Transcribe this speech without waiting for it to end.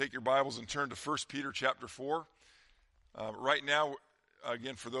Take your Bibles and turn to 1 Peter chapter 4. Right now,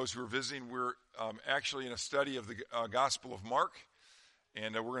 again, for those who are visiting, we're actually in a study of the Gospel of Mark,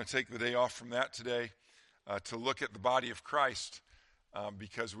 and we're going to take the day off from that today to look at the body of Christ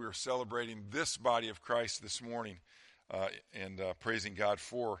because we are celebrating this body of Christ this morning and praising God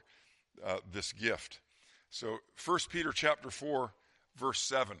for this gift. So 1 Peter chapter 4, verse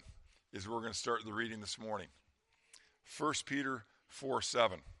 7 is where we're going to start the reading this morning. 1 Peter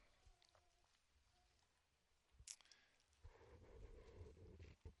 4:7.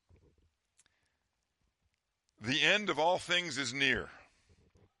 The end of all things is near.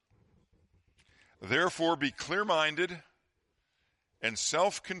 Therefore be clear-minded and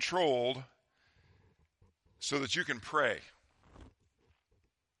self-controlled so that you can pray.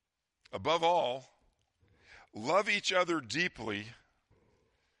 Above all, love each other deeply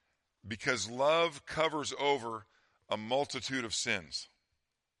because love covers over a multitude of sins.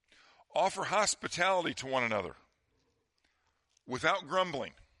 Offer hospitality to one another without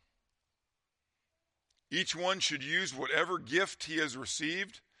grumbling. Each one should use whatever gift he has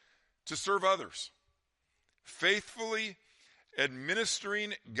received to serve others, faithfully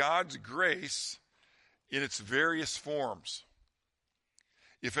administering God's grace in its various forms.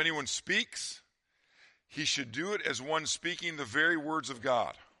 If anyone speaks, he should do it as one speaking the very words of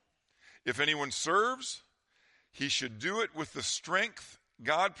God. If anyone serves, he should do it with the strength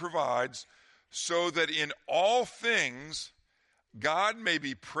God provides, so that in all things God may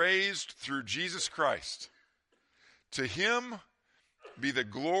be praised through Jesus Christ. To him be the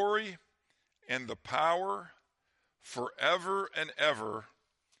glory and the power forever and ever.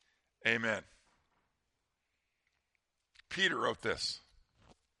 Amen. Peter wrote this,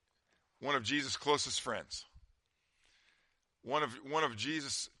 one of Jesus' closest friends, one of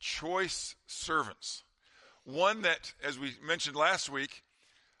Jesus' choice servants. One that, as we mentioned last week,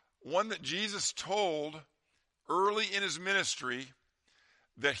 one that Jesus told early in his ministry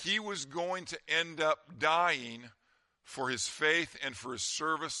that he was going to end up dying for his faith and for his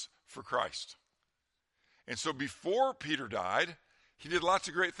service for Christ. And so before Peter died, he did lots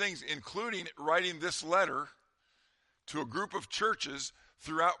of great things, including writing this letter to a group of churches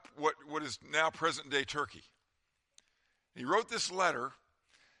throughout what is now present-day Turkey. He wrote this letter,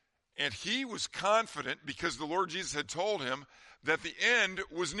 and he was confident because the Lord Jesus had told him that the end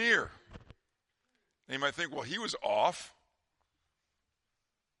was near. And you might think, well, he was off.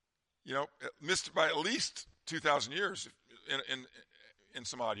 Missed by at least 2,000 years in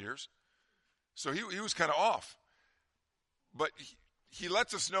some odd years. So he was kind of off. But he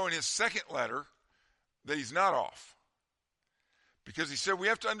lets us know in his second letter that he's not off. Because he said we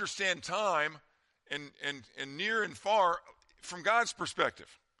have to understand time and near and far from God's perspective.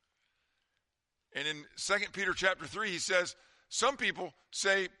 And in 2 Peter chapter 3, he says, some people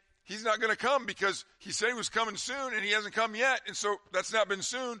say he's not going to come because he said he was coming soon and he hasn't come yet. And so that's not been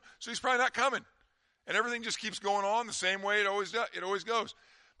soon. So he's probably not coming. And everything just keeps going on the same way it always goes.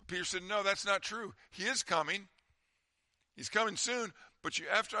 But Peter said, no, that's not true. He is coming. He's coming soon. But you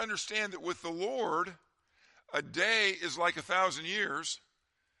have to understand that with the Lord, a day is like 1,000 years,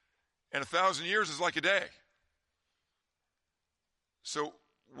 and 1,000 years is like a day. So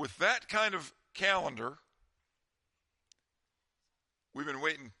with that kind of calendar, we've been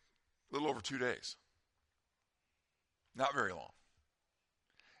waiting a little over 2 days. Not very long.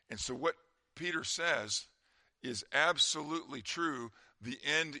 And so what Peter says is absolutely true. The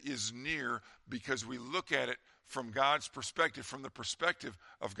end is near because we look at it from God's perspective, from the perspective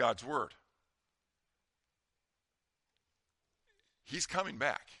of God's word. He's coming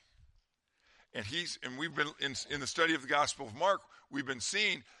back. And we've been in the study of the Gospel of Mark, we've been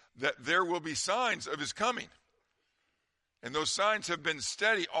seeing that there will be signs of his coming. And those signs have been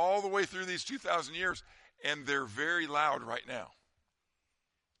steady all the way through these 2,000 years, and they're very loud right now.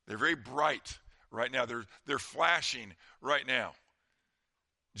 They're very bright right now. They're flashing right now.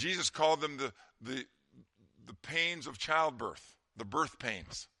 Jesus called them the pains of childbirth, the birth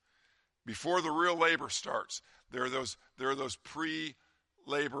pains. Before the real labor starts, there are those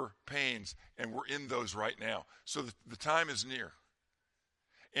pre-labor pains, and we're in those right now. So the time is near.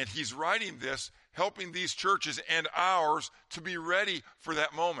 And he's writing this, helping these churches and ours to be ready for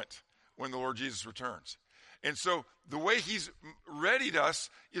that moment when the Lord Jesus returns. And so the way he's readied us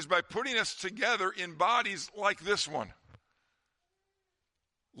is by putting us together in bodies like this one.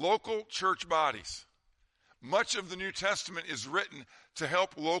 Local church bodies. Much of the New Testament is written to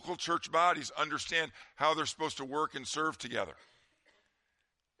help local church bodies understand how they're supposed to work and serve together.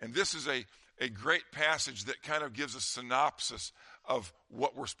 And this is a great passage that kind of gives a synopsis of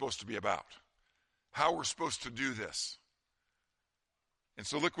what we're supposed to be about, how we're supposed to do this. And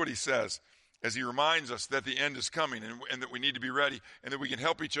so look what he says as he reminds us that the end is coming and that we need to be ready and that we can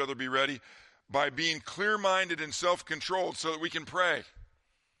help each other be ready by being clear-minded and self-controlled so that we can pray.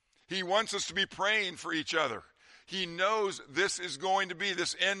 He wants us to be praying for each other. He knows this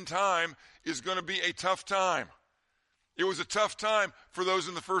end time is going to be a tough time. It was a tough time for those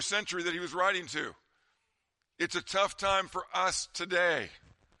in the first century that he was writing to. It's a tough time for us today.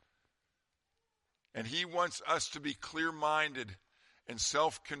 And he wants us to be clear-minded and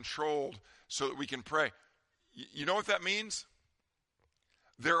self-controlled so that we can pray. You know what that means?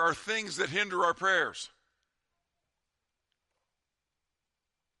 There are things that hinder our prayers.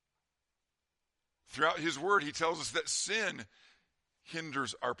 Throughout his word, he tells us that sin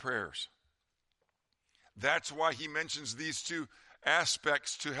hinders our prayers. That's why he mentions these two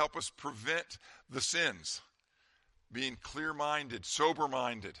aspects to help us prevent the sins. Being clear-minded,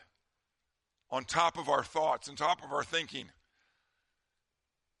 sober-minded, on top of our thoughts, on top of our thinking.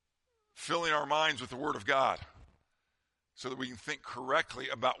 Filling our minds with the Word of God so that we can think correctly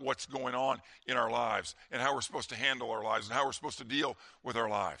about what's going on in our lives and how we're supposed to handle our lives and how we're supposed to deal with our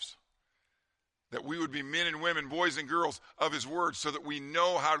lives. That we would be men and women, boys and girls of his word so that we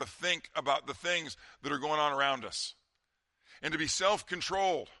know how to think about the things that are going on around us. And to be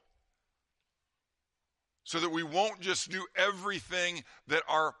self-controlled so that we won't just do everything that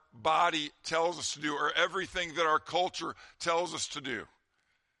our body tells us to do or everything that our culture tells us to do.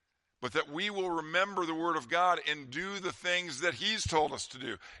 But that we will remember the word of God and do the things that he's told us to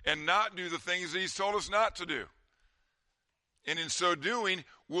do and not do the things that he's told us not to do. And in so doing,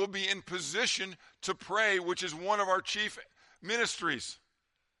 we'll be in position to pray, which is one of our chief ministries,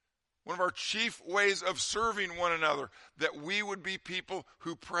 one of our chief ways of serving one another, that we would be people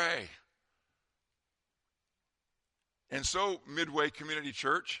who pray. And so, Midway Community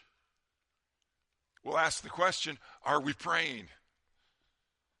Church, we'll ask the question, are we praying?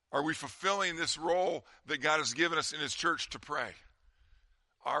 Are we fulfilling this role that God has given us in his church to pray?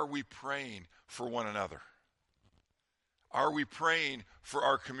 Are we praying for one another? Are we praying for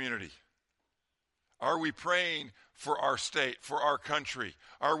our community? Are we praying for our state, for our country?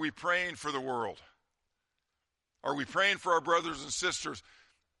 Are we praying for the world? Are we praying for our brothers and sisters,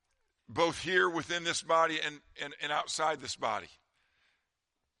 both here within this body and outside this body?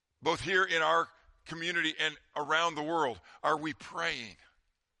 Both here in our community and around the world. Are we praying?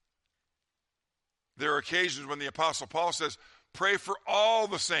 There are occasions when the Apostle Paul says, pray for all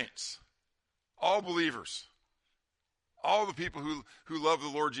the saints, all believers. All the people who love the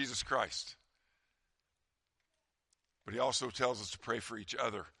Lord Jesus Christ. But he also tells us to pray for each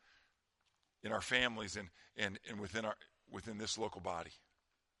other in our families and within this local body.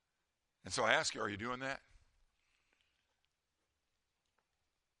 And so I ask you, are you doing that?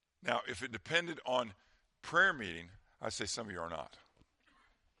 Now, if it depended on prayer meeting, I'd say some of you are not.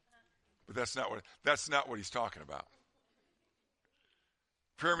 But that's not what he's talking about.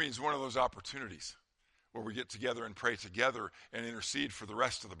 Prayer meeting is one of those opportunities where we get together and pray together and intercede for the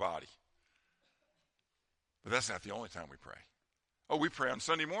rest of the body. But that's not the only time we pray. Oh, we pray on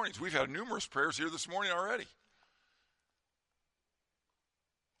Sunday mornings. We've had numerous prayers here this morning already.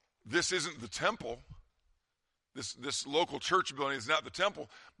 This isn't the temple. This local church building is not the temple.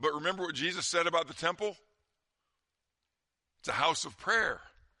 But remember what Jesus said about the temple? It's a house of prayer.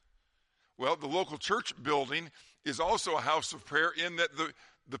 Well, the local church building is also a house of prayer in that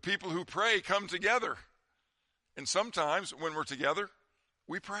the people who pray come together. And sometimes when we're together,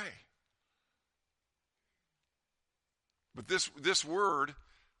 we pray. But this word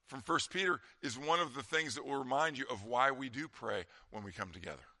from 1 Peter is one of the things that will remind you of why we do pray when we come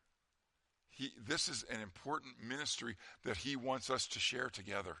together. This is an important ministry that he wants us to share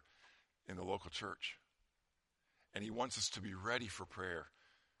together in the local church. And he wants us to be ready for prayer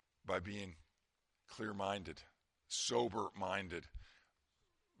by being clear-minded, sober-minded,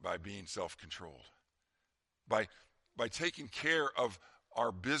 by being self-controlled. By taking care of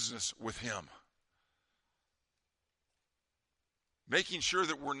our business with him. Making sure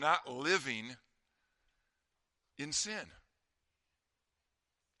that we're not living in sin.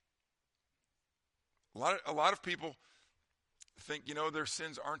 A lot of people think, their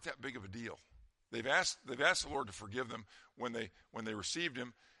sins aren't that big of a deal. They've asked the Lord to forgive them when they received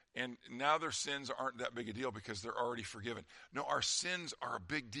him, and now their sins aren't that big a deal because they're already forgiven. No, our sins are a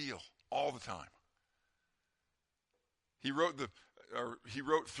big deal all the time. He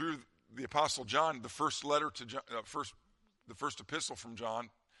wrote through the Apostle John the first letter to John, the first epistle from John,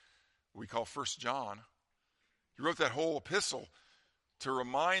 we call 1 John. He wrote that whole epistle to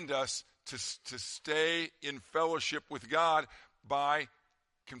remind us to stay in fellowship with God by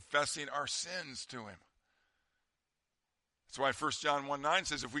confessing our sins to him. That's why 1 John 1:9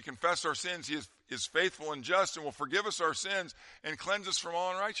 says, if we confess our sins, he is faithful and just and will forgive us our sins and cleanse us from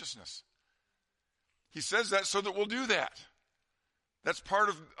all unrighteousness. He says that so that we'll do that. That's part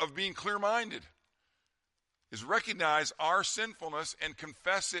of being clear-minded, is recognize our sinfulness and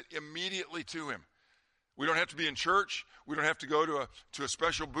confess it immediately to him. We don't have to be in church. We don't have to go to a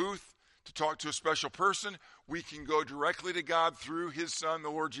special booth to talk to a special person. We can go directly to God through his Son, the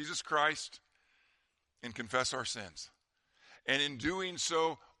Lord Jesus Christ, and confess our sins. And in doing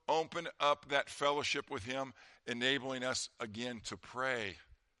so, open up that fellowship with him, enabling us again to pray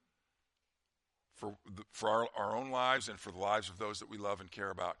for our own lives and for the lives of those that we love and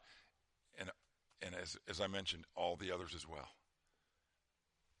care about. And as I mentioned, all the others as well.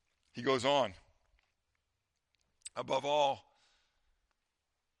 He goes on. Above all,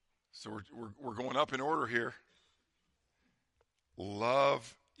 so we're going up in order here.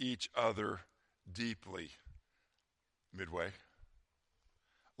 Love each other deeply. Midway.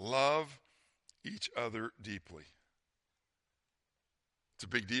 Love each other deeply. It's a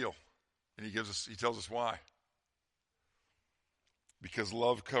big deal. And he tells us why. Because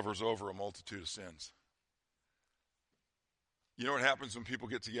love covers over a multitude of sins. You know what happens when people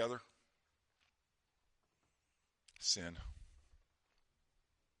get together? Sin.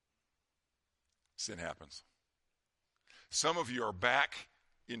 Sin happens. Some of you are back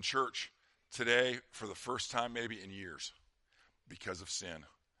in church today for the first time maybe in years because of sin.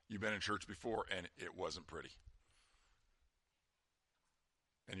 You've been in church before and it wasn't pretty.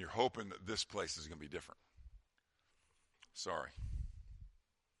 And you're hoping that this place is going to be different. Sorry.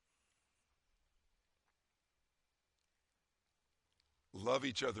 Love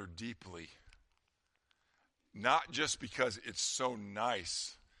each other deeply. Not just because it's so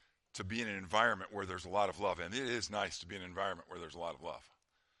nice to be in an environment where there's a lot of love. And it is nice to be in an environment where there's a lot of love.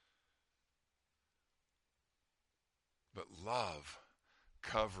 But love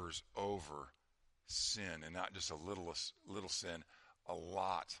covers over sin, and not just a little sin, a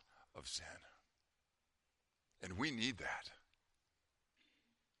lot of sin. And we need that.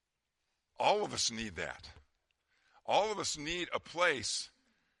 All of us need that. All of us need a place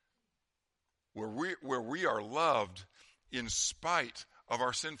where we are loved in spite of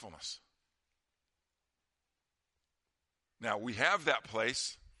our sinfulness. Now, we have that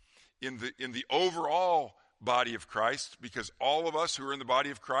place in the overall body of Christ, because all of us who are in the body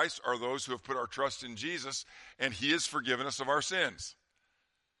of Christ are those who have put our trust in Jesus, and he has forgiven us of our sins.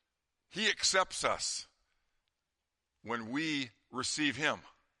 He accepts us when we receive him.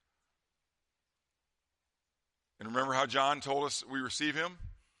 And remember how John told us we receive him?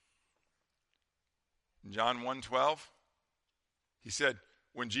 In John 1:12, he said,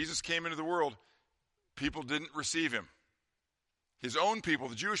 when Jesus came into the world, people didn't receive him. His own people,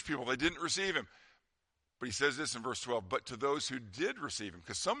 the Jewish people, they didn't receive him. But he says this in verse 12, but to those who did receive him,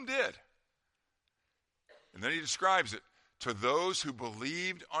 because some did. And then he describes it, to those who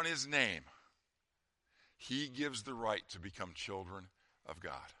believed on his name, he gives the right to become children of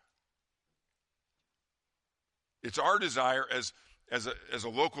God. It's our desire as a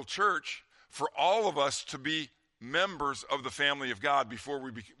local church for all of us to be members of the family of God before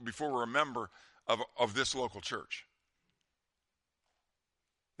we're a member of this local church.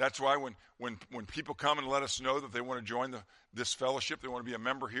 That's why when people come and let us know that they want to join this fellowship, they want to be a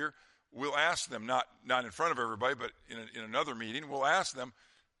member here, we'll ask them, not in front of everybody, but in another meeting, we'll ask them,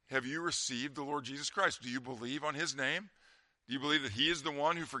 have you received the Lord Jesus Christ? Do you believe on his name? Do you believe that he is the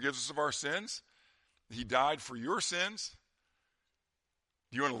one who forgives us of our sins? He died for your sins?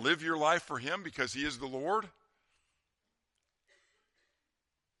 Do you want to live your life for him because he is the Lord?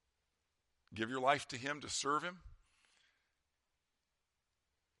 Give your life to him to serve him?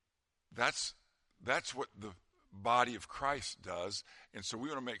 That's what the body of Christ does. And so we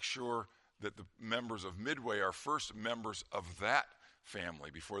want to make sure that the members of Midway are first members of that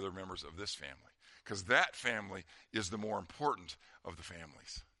family before they're members of this family. Because that family is the more important of the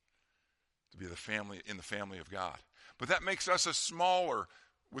families. To be the family in the family of God. But that makes us a smaller,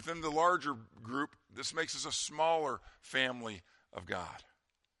 within the larger group, this makes us a smaller family of God.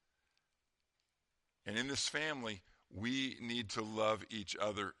 And in this family, we need to love each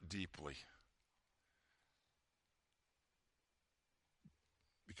other deeply.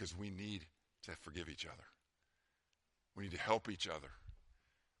 Because we need to forgive each other. We need to help each other.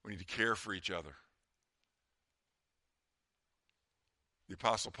 We need to care for each other. The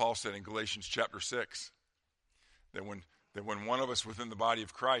Apostle Paul said in Galatians chapter 6 that when one of us within the body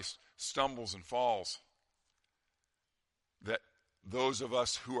of Christ stumbles and falls, that those of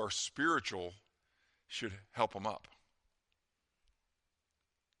us who are spiritual should help them up.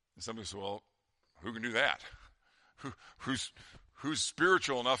 And somebody says, well, who can do that? Who's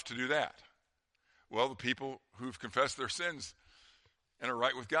spiritual enough to do that? Well, the people who've confessed their sins and are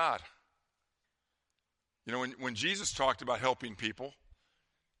right with God. You know, when Jesus talked about helping people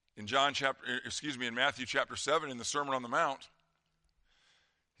in Matthew chapter 7 in the Sermon on the Mount,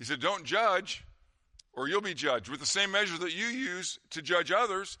 he said, don't judge or you'll be judged. With the same measure that you use to judge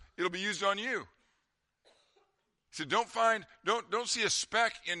others, it'll be used on you. He said, don't see a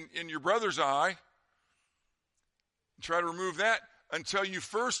speck in your brother's eye and try to remove that until you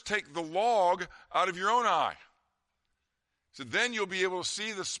first take the log out of your own eye. So then you'll be able to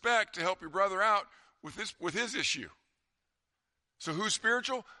see the speck to help your brother out with his issue. So who's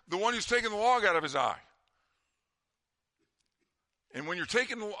spiritual? The one who's taken the log out of his eye. And when you're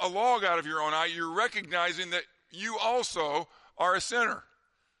taking a log out of your own eye, you're recognizing that you also are a sinner.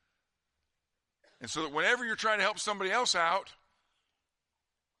 And so that whenever you're trying to help somebody else out,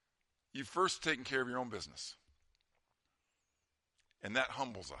 you've first taken care of your own business. And that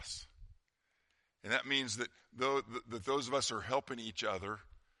humbles us. And that means that those of us who are helping each other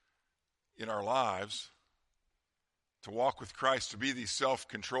in our lives to walk with Christ, to be these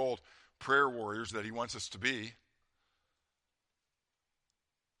self-controlled prayer warriors that he wants us to be,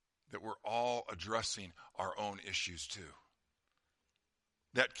 that we're all addressing our own issues too.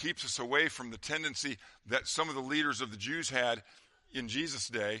 That keeps us away from the tendency that some of the leaders of the Jews had in Jesus'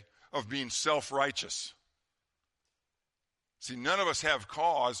 day of being self-righteous. See, none of us have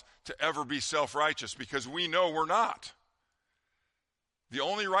cause to ever be self-righteous because we know we're not. The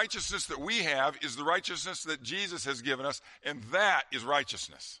only righteousness that we have is the righteousness that Jesus has given us, and that is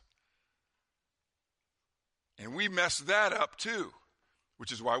righteousness. And we mess that up too,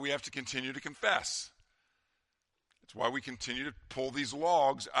 which is why we have to continue to confess. It's why we continue to pull these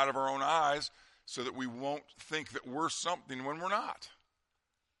logs out of our own eyes so that we won't think that we're something when we're not.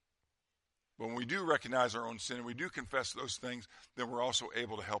 But when we do recognize our own sin and we do confess those things, then we're also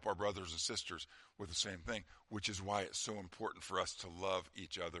able to help our brothers and sisters with the same thing, which is why it's so important for us to love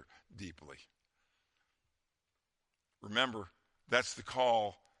each other deeply. Remember, that's the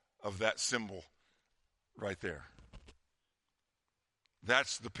call of that symbol right there.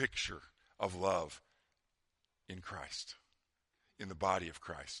 That's the picture of love in Christ, in the body of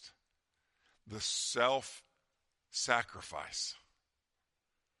Christ. The self-sacrifice.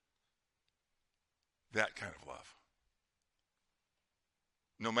 That kind of love.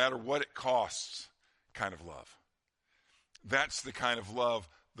 No matter what it costs, kind of love. That's the kind of love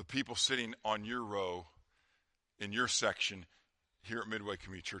the people sitting on your row, in your section, here at Midway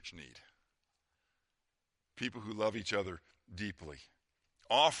Community Church need. People who love each other deeply.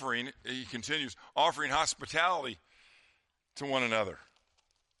 He continues, offering hospitality to one another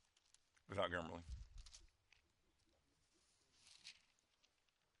without grumbling.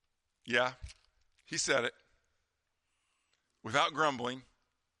 Yeah, he said it. Without grumbling.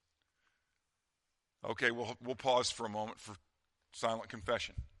 Okay, we'll pause for a moment for silent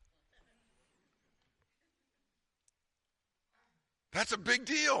confession. That's a big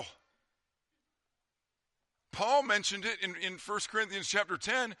deal. Paul mentioned it in 1 Corinthians chapter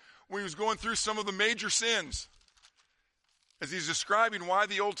 10 when he was going through some of the major sins. As he's describing why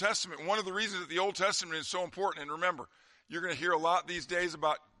the Old Testament, one of the reasons that the Old Testament is so important, and remember, you're going to hear a lot these days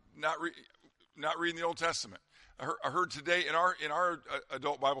about not reading the Old Testament. I heard today in our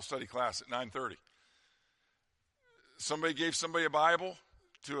adult Bible study class at 9:30, somebody gave somebody a Bible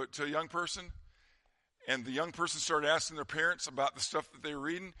to a young person, and the young person started asking their parents about the stuff that they were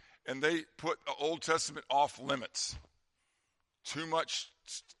reading, and they put the Old Testament off limits. Too much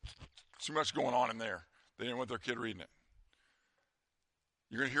going on in there. They didn't want their kid reading it.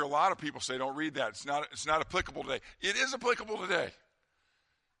 You're going to hear a lot of people say, don't read that. It's not applicable today. It is applicable today.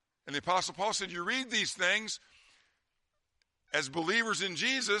 And the Apostle Paul said, you read these things as believers in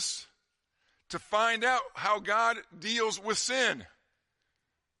Jesus to find out how God deals with sin,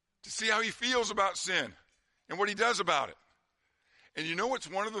 to see how he feels about sin and what he does about it. And you know what's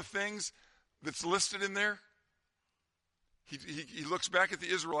one of the things that's listed in there? He looks back at the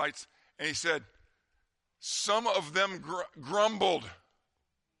Israelites and he said, some of them grumbled.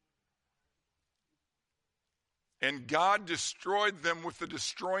 And God destroyed them with the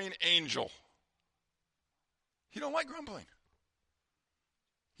destroying angel. He don't like grumbling.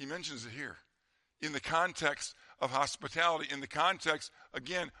 He mentions it here. In the context of hospitality, in the context,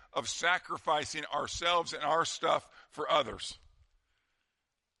 again, of sacrificing ourselves and our stuff for others.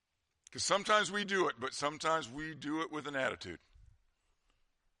 Because sometimes we do it, but sometimes we do it with an attitude.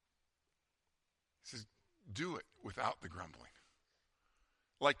 He says, do it without the grumbling.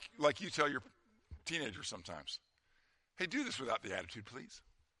 Like you tell your teenagers sometimes. Hey, do this without the attitude, please.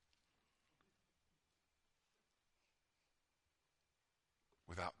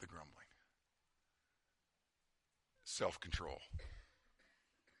 without the grumbling. Self-control.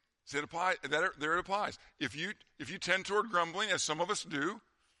 See, there it applies. If you tend toward grumbling, as some of us do,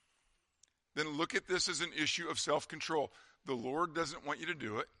 then look at this as an issue of self-control. The Lord doesn't want you to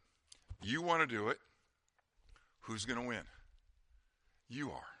do it. You want to do it. Who's going to win?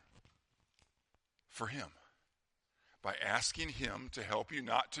 You are. For him. By asking him to help you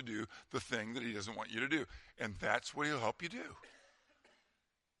not to do the thing that he doesn't want you to do. And that's what he'll help you do.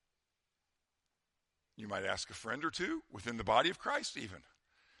 You might ask a friend or two within the body of Christ even.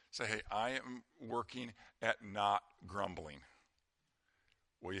 Say, hey, I am working at not grumbling.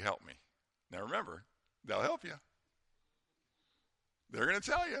 Will you help me? Now remember, they'll help you. They're going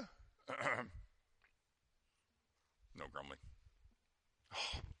to tell you. No grumbling.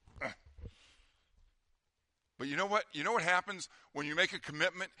 But you know what? You know what happens when you make a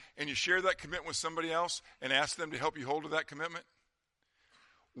commitment and you share that commitment with somebody else and ask them to help you hold to that commitment?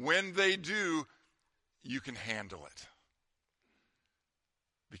 When they do, you can handle it.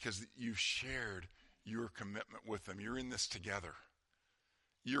 Because you've shared your commitment with them. You're in this together.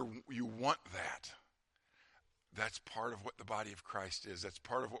 You want that. That's part of what the body of Christ is. That's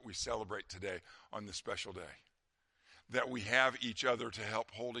part of what we celebrate today on this special day. That we have each other to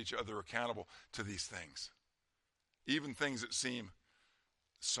help hold each other accountable to these things. Even things that seem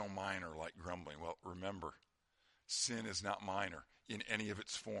so minor, like grumbling. Well, remember, sin is not minor in any of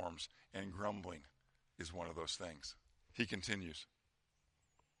its forms, and grumbling is one of those things. He continues.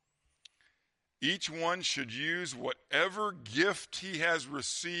 Each one should use whatever gift he has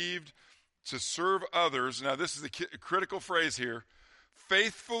received to serve others. Now, this is a critical phrase here.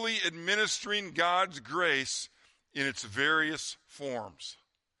 Faithfully administering God's grace in its various forms.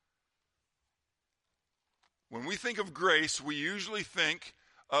 When we think of grace, we usually think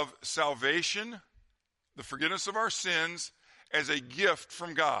of salvation, the forgiveness of our sins, as a gift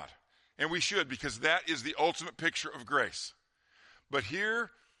from God. And we should, because that is the ultimate picture of grace. But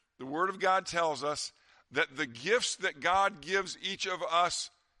here, the Word of God tells us that the gifts that God gives each of us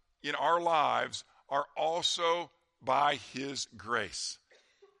in our lives are also by his grace.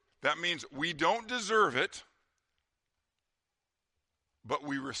 That means we don't deserve it, but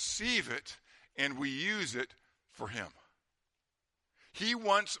we receive it and we use it for him. He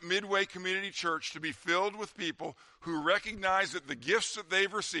wants Midway Community Church to be filled with people who recognize that the gifts that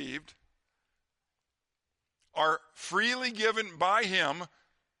they've received are freely given by him,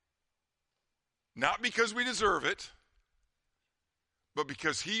 not because we deserve it, but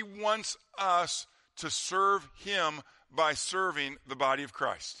because he wants us to serve him by serving the body of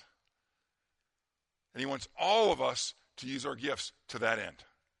Christ. And he wants all of us to use our gifts to that end.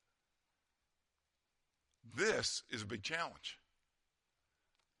 This is a big challenge.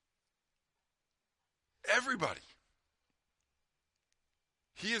 Everybody.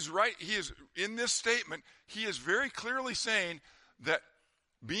 He is right. He is in this statement, he is very clearly saying that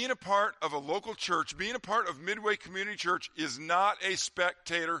being a part of a local church, being a part of Midway Community Church is not a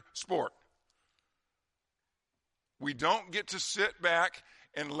spectator sport. We don't get to sit back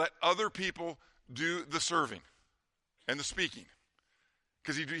and let other people do the serving and the speaking.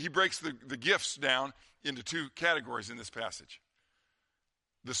 Because he breaks the gifts down into two categories in this passage.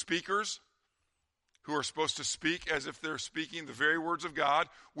 The speakers, who are supposed to speak as if they're speaking the very words of God,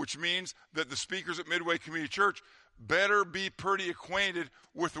 which means that the speakers at Midway Community Church better be pretty acquainted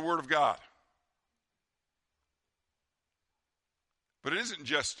with the Word of God. But it isn't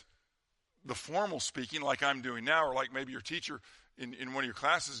just the formal speaking like I'm doing now, or like maybe your teacher in one of your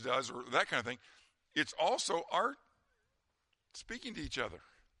classes does, or that kind of thing. It's also our speaking to each other,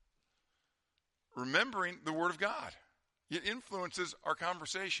 remembering the Word of God. It influences our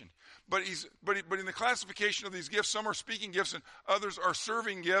conversation. But in the classification of these gifts, some are speaking gifts and others are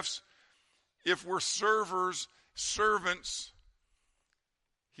serving gifts. If we're servers, servants,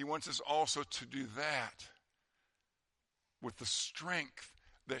 he wants us also to do that with the strength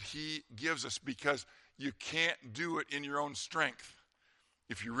that he gives us, because you can't do it in your own strength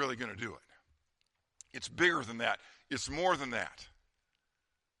if you're really going to do it. It's bigger than that. It's more than that.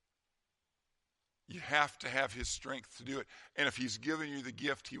 You have to have his strength to do it. And if he's given you the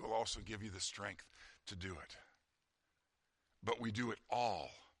gift, he will also give you the strength to do it. But we do it all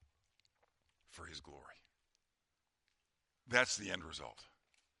for his glory. That's the end result.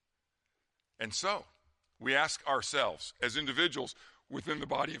 And so, we ask ourselves, as individuals within the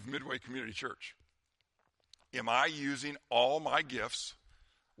body of Midway Community Church, am I using all my gifts,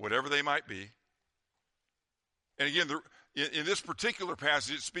 whatever they might be, And again, in this particular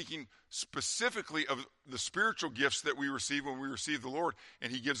passage, it's speaking specifically of the spiritual gifts that we receive when we receive the Lord,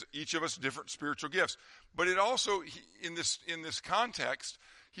 and he gives each of us different spiritual gifts. But it also, in this context,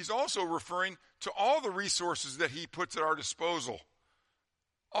 he's also referring to all the resources that he puts at our disposal,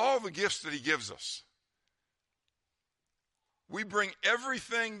 all the gifts that he gives us. We bring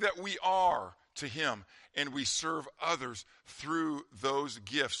everything that we are to him, and we serve others through those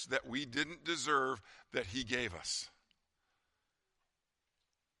gifts that we didn't deserve that he gave us.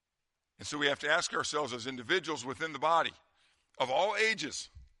 And so we have to ask ourselves as individuals within the body of all ages,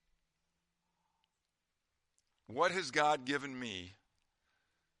 what has God given me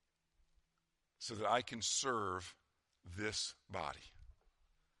so that I can serve this body?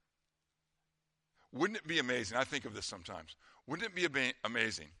 Wouldn't it be amazing? I think of this sometimes. Wouldn't it be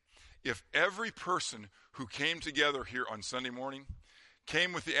amazing if every person who came together here on Sunday morning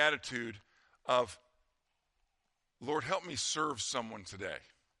came with the attitude of, Lord, help me serve someone today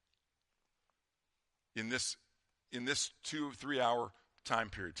in this 2-3 hour time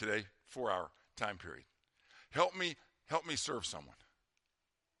period, today 4-hour time period. Help me serve someone.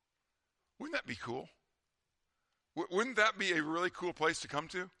 Wouldn't that be cool? Wouldn't that be a really cool place to come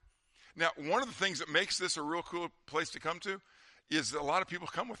to? Now, one of the things that makes this a real cool place to come to is that a lot of people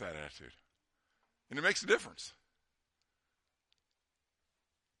come with that attitude. And it makes a difference.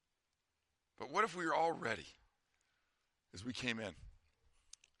 But what if we were all ready as we came in?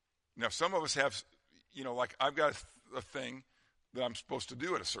 Now, some of us have, like I've got a thing that I'm supposed to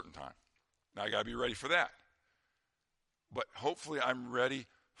do at a certain time. Now, I got to be ready for that. But hopefully I'm ready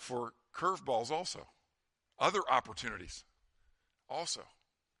for curveballs also. Other opportunities also.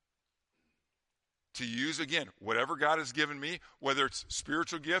 To use, again, whatever God has given me, whether it's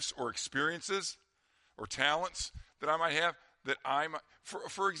spiritual gifts or experiences or talents that I might have, that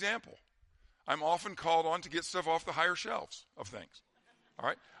for example, I'm often called on to get stuff off the higher shelves of things. All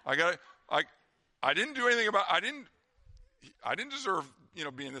right? I didn't do anything I didn't deserve,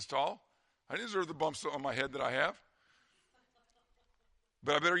 being this tall. I didn't deserve the bumps on my head that I have.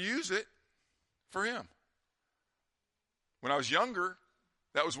 But I better use it for him. When I was younger,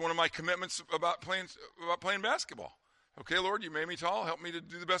 that was one of my commitments about playing basketball. Okay, Lord, you made me tall. Help me to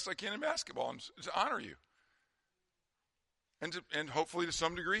do the best I can in basketball and to honor you. And hopefully to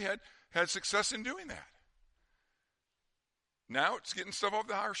some degree had success in doing that. Now it's getting stuff off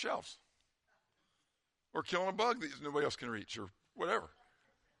the higher shelves. Or killing a bug that nobody else can reach or whatever.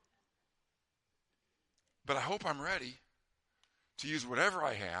 But I hope I'm ready to use whatever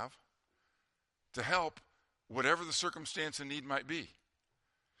I have to help whatever the circumstance and need might be.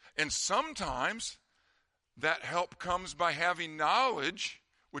 And sometimes that help comes by having knowledge,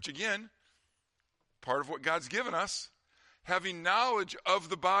 which again, part of what God's given us, having knowledge of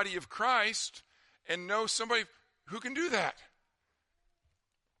the body of Christ and know somebody who can do that.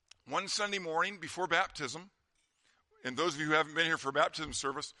 One Sunday morning before baptism, and those of you who haven't been here for a baptism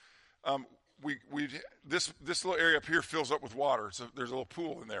service, this little area up here fills up with water. So there's a little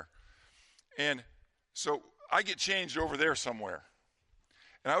pool in there. And so I get changed over there somewhere.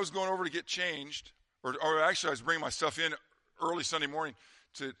 And I was going over to get changed, or actually I was bringing my stuff in early Sunday morning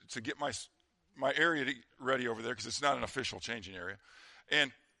to get my area ready over there because it's not an official changing area.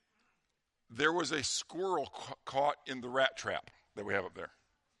 And there was a squirrel caught in the rat trap that we have up there.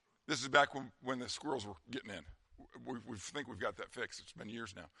 This is back when the squirrels were getting in. We think we've got that fixed. It's been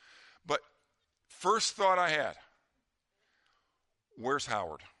years now. But first thought I had, where's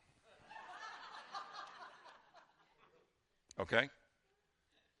Howard? Okay?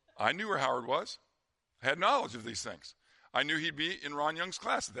 I knew where Howard was. I had knowledge of these things. I knew he'd be in Ron Young's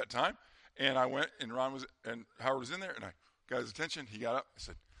class at that time. And I went, and Howard was in there, and I got his attention. He got up. I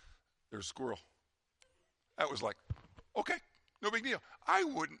said, there's a squirrel. That was like, okay, no big deal. I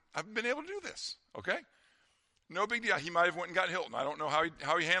wouldn't have been able to do this, okay? No big deal. He might have went and got Hilton. I don't know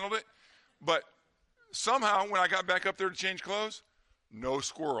how he handled it. But somehow, when I got back up there to change clothes, no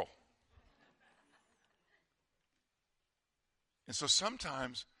squirrel. And so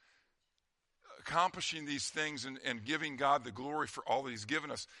sometimes accomplishing these things and giving God the glory for all that he's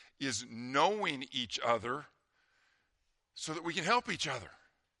given us is knowing each other so that we can help each other,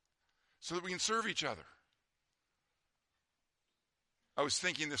 so that we can serve each other. I was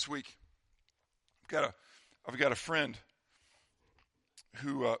thinking this week, I've got a friend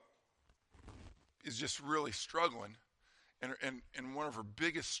who is just really struggling, and one of her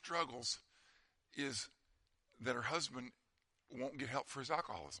biggest struggles is that her husband won't get help for his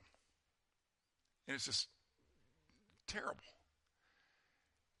alcoholism. And it's just terrible.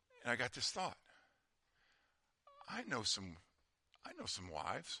 And I got this thought. I know some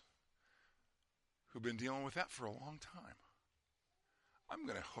wives who've been dealing with that for a long time. I'm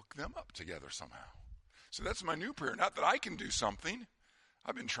going to hook them up together somehow. So that's my new prayer. Not that I can do something.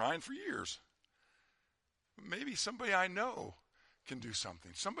 I've been trying for years. Maybe somebody I know can do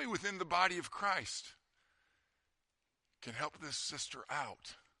something. Somebody within the body of Christ can help this sister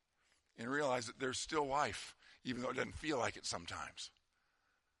out and realize that there's still life, even though it doesn't feel like it sometimes.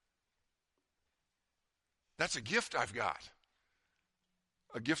 That's a gift I've got.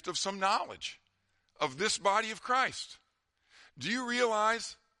 A gift of some knowledge of this body of Christ. Do you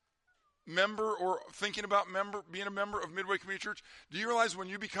realize, member or thinking about being a member of Midway Community Church, do you realize when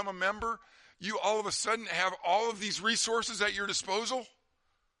you become a member, you all of a sudden have all of these resources at your disposal?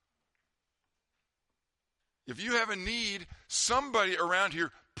 If you have a need, somebody around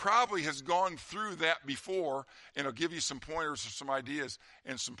here probably has gone through that before, and will give you some pointers or some ideas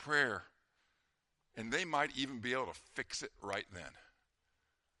and some prayer. And they might even be able to fix it right then,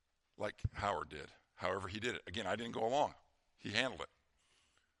 like Howard did. However he did it. Again, I didn't go along. He handled it.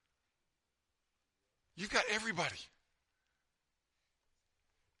 You've got everybody.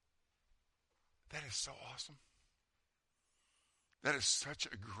 That is so awesome. That is such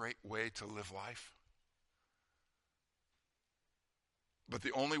a great way to live life. But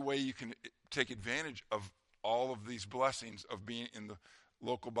the only way you can take advantage of all of these blessings of being in the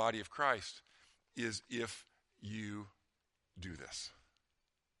local body of Christ is if you do this.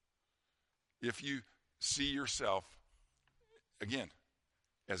 If you see yourself, again,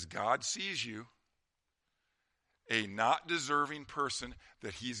 as God sees you, a not deserving person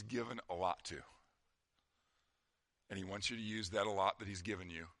that he's given a lot to. And he wants you to use that a lot that he's given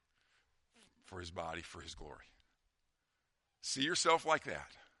you for his body, for his glory. See yourself like that.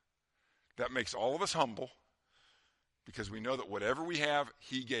 That makes all of us humble because we know that whatever we have,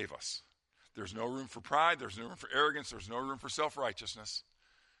 he gave us. There's no room for pride. There's no room for arrogance. There's no room for self-righteousness.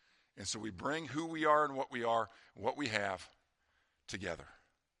 And so we bring who we are and what we have together.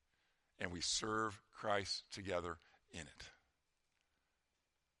 And we serve Christ together in it.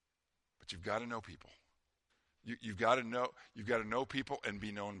 But you've got to know people. You've got to know people and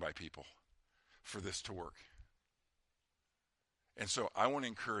be known by people for this to work. And so I want to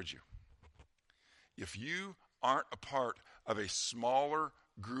encourage you. If you aren't a part of a smaller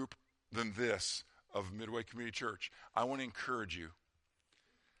group than this of Midway Community Church, I want to encourage you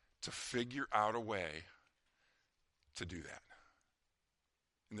to figure out a way to do that.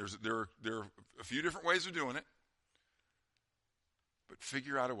 And there are a few different ways of doing it, but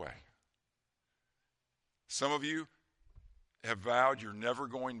figure out a way. Some of you have vowed you're never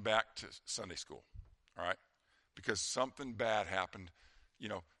going back to Sunday school, all right? Because something bad happened. You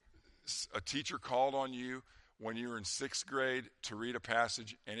know, a teacher called on you when you were in 6th grade to read a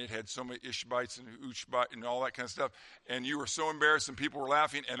passage, and it had so many ishbites and ushbite and all that kind of stuff, and you were so embarrassed and people were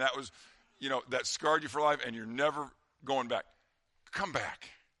laughing, and that was, that scarred you for life, and you're never going back. Come back.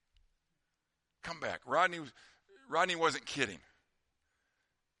 Come back. Rodney wasn't kidding.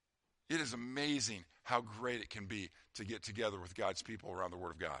 It is amazing how great it can be to get together with God's people around the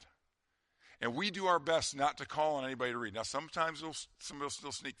Word of God. And we do our best not to call on anybody to read. Now, sometimes somebody will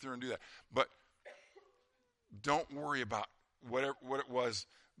still sneak through and do that. But don't worry about what it was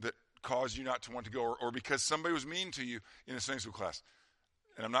that caused you not to want to go, or because somebody was mean to you in a Sunday school class.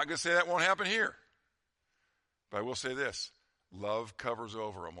 And I'm not going to say that won't happen here. But I will say this. Love covers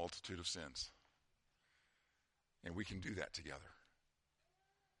over a multitude of sins. And we can do that together.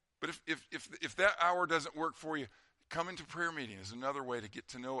 But if that hour doesn't work for you, come into prayer meeting is another way to get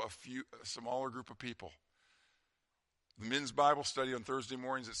to know a smaller group of people. The men's Bible study on Thursday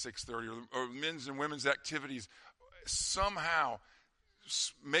mornings at 6:30, or men's and women's activities, somehow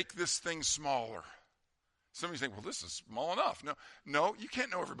make this thing smaller. Some of you think, well, this is small enough. No, you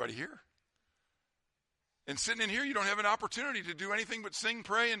can't know everybody here. And sitting in here, you don't have an opportunity to do anything but sing,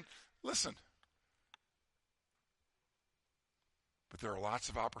 pray, and listen. But there are lots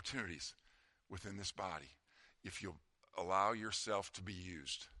of opportunities within this body if you'll allow yourself to be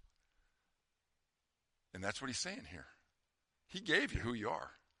used. And that's what he's saying here. He gave you who you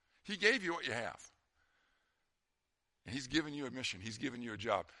are. He gave you what you have. And he's given you a mission. He's given you a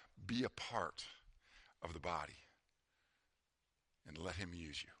job. Be a part of the body. And let him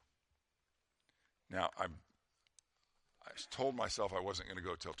use you. Now, I told myself I wasn't going to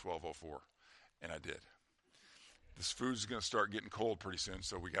go till 12:04, and I did. This food's going to start getting cold pretty soon,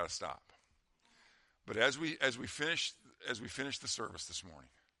 so we got to stop. But as we finish the service this morning,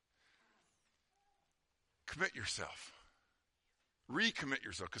 commit yourself. Recommit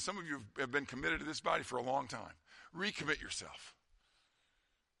yourself, because some of you have been committed to this body for a long time. Recommit yourself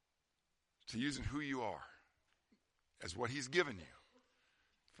to using who you are as what he's given you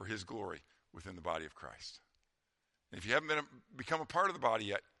for his glory within the body of Christ. And if you haven't become a part of the body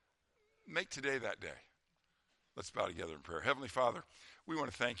yet, make today that day. Let's bow together in prayer. Heavenly Father, we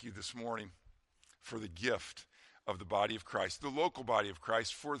want to thank you this morning for the gift of the body of Christ, the local body of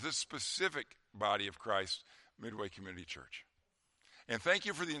Christ, for this specific body of Christ, Midway Community Church. And thank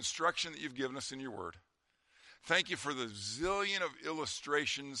you for the instruction that you've given us in your word. Thank you for the zillion of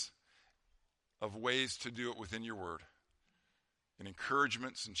illustrations of ways to do it within your word, and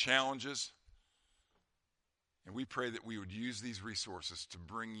encouragements and challenges. And we pray that we would use these resources to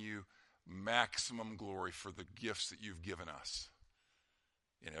bring you maximum glory for the gifts that you've given us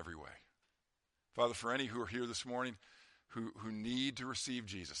in every way. Father, for any who are here this morning who need to receive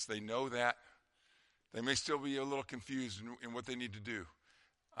Jesus, they know that. They may still be a little confused in what they need to do.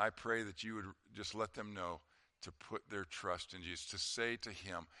 I pray that you would just let them know to put their trust in Jesus, to say to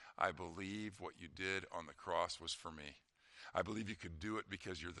him, I believe what you did on the cross was for me. I believe you could do it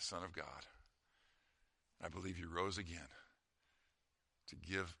because you're the Son of God. I believe you rose again to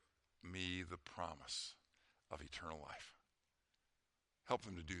give me the promise of eternal life. Help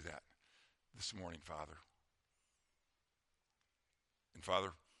them to do that this morning, Father. And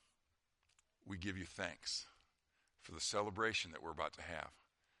Father, we give you thanks for the celebration that we're about to have,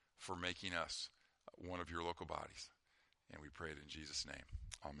 for making us one of your local bodies. And we pray it in Jesus' name.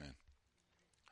 Amen.